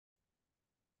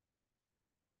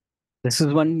This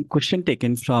is one question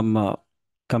taken from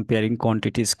comparing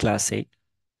quantities class A.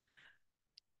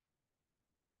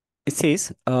 It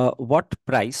says, what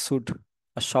price should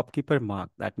a shopkeeper mark?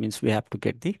 That means we have to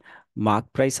get the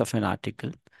mark price of an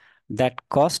article that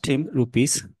cost him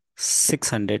rupees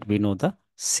 600. We know the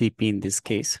CP in this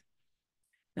case,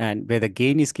 and where the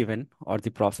gain is given or the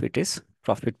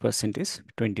profit percent is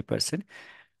 20%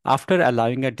 after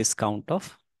allowing a discount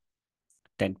of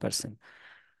 10%.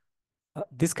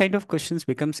 This kind of questions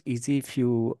becomes easy if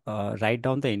you write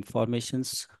down the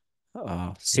informations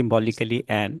symbolically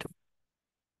and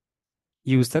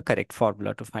use the correct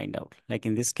formula to find out. Like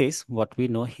in this case, what we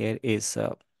know here is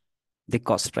the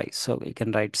cost price. So we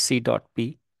can write C dot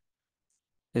P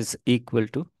is equal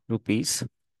to rupees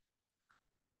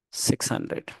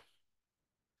 600.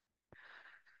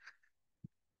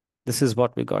 This is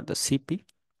what we got the CP.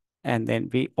 And then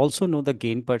we also know the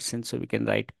gain percent. So we can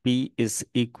write P is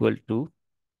equal to,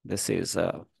 this is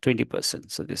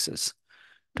 20%. So this is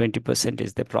 20%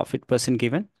 is the profit percent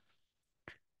given.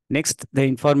 Next, the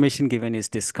information given is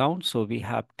discount. So we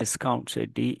have discount. So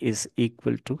D is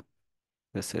equal to,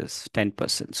 this is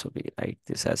 10%. So we write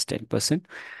this as 10%.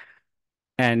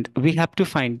 And we have to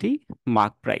find the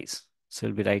mark price. So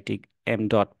we'll be writing M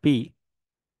dot P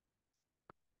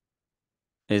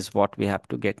is what we have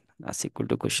to get as equal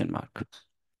to question mark.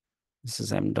 This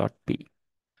is M dot P.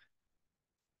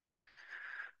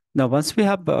 Now, once we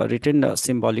have written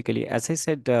symbolically, as I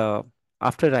said,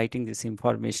 after writing this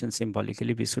information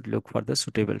symbolically, we should look for the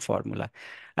suitable formula.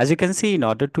 As you can see, in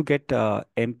order to get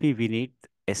MP, we need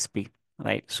SP,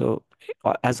 right? So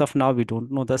as of now, we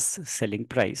don't know the selling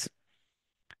price,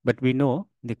 but we know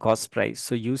the cost price.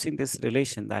 So using this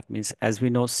relation, that means as we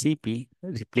know CP,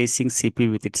 replacing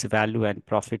CP with its value and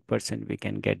profit percent, we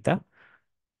can get the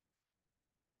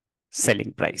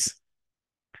selling price.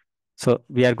 So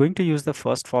we are going to use the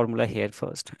first formula here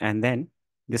first, and then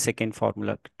the second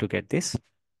formula to get this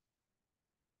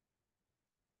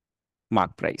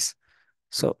mark price.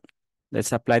 So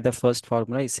let's apply the first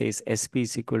formula. It says SP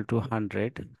is equal to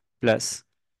 100 plus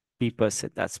P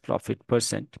percent, that's profit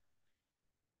percent,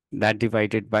 that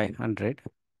divided by 100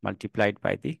 multiplied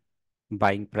by the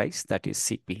buying price, that is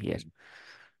CP here.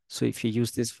 So if you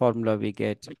use this formula, we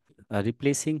get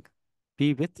replacing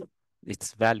P with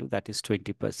its value, that is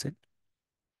 20%.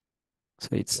 So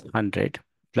it's 100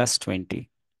 plus 20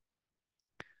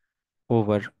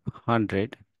 over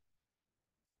 100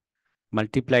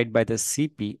 multiplied by the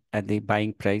CP and the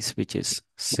buying price, which is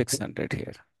 600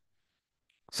 here.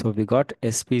 So we got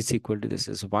SP is equal to, this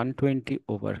is 120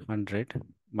 over 100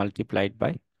 multiplied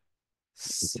by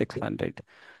 600.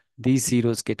 These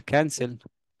zeros get cancelled,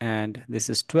 and this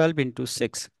is 12 into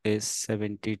 6 is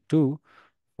 72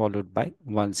 followed by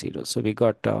 10. So we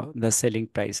got the selling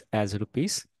price as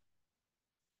rupees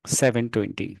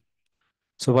 720.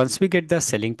 So once we get the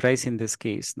selling price in this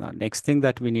case, now next thing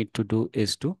that we need to do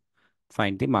is to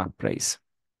find the mark price.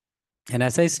 And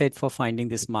as I said, for finding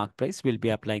this mark price, we'll be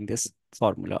applying this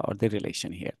formula or the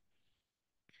relation here.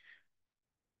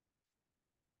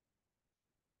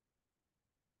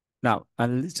 Now,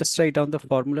 I'll just write down the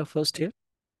formula first here.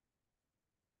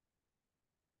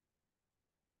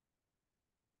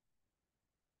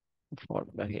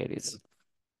 Formula here is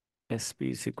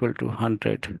SP is equal to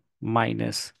 100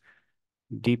 minus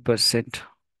D percent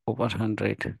over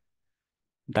 100,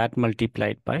 that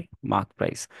multiplied by mark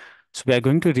price. So we are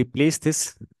going to replace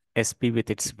this SP with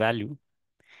its value,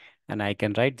 and I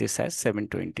can write this as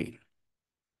 720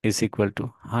 is equal to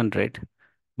 100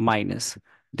 minus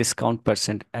discount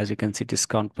percent. As you can see,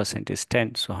 discount percent is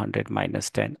 10. So 100 minus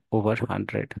 10 over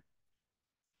 100,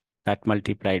 that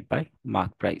multiplied by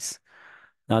mark price.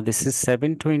 Now this is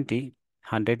 720,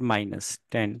 100 minus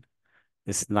 10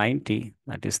 is 90.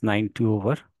 That is 90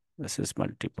 over, this is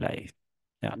multiply,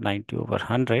 90 over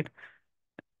 100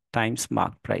 times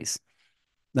mark price.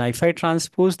 Now if I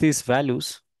transpose these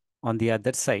values on the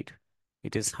other side,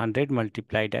 it is 100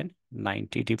 multiplied and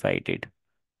 90 divided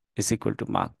is equal to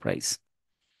mark price.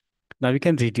 Now we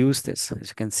can reduce this. As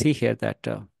you can see here that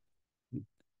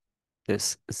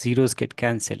this zeros get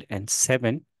cancelled, and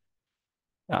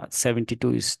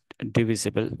 72 is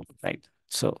divisible, right?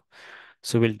 So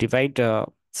we'll divide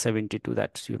 72,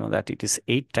 that you know that it is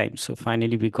 8 times. So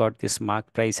finally we got this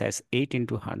mark price as 8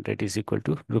 into 100 is equal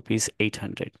to rupees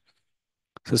 800.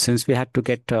 So since we had to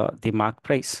get the mark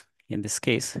price in this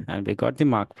case, and we got the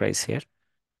mark price here,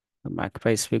 the mark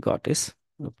price we got is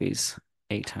rupees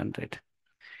 800.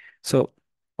 So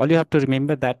all you have to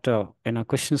remember that in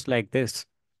questions like this,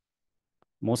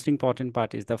 most important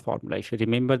part is the formula. If you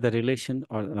remember the relation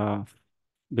or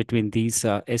between these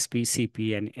SP,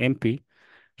 CP, and MP,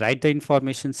 Write the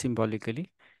information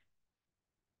symbolically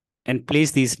and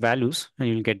place these values and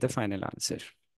you'll get the final answer.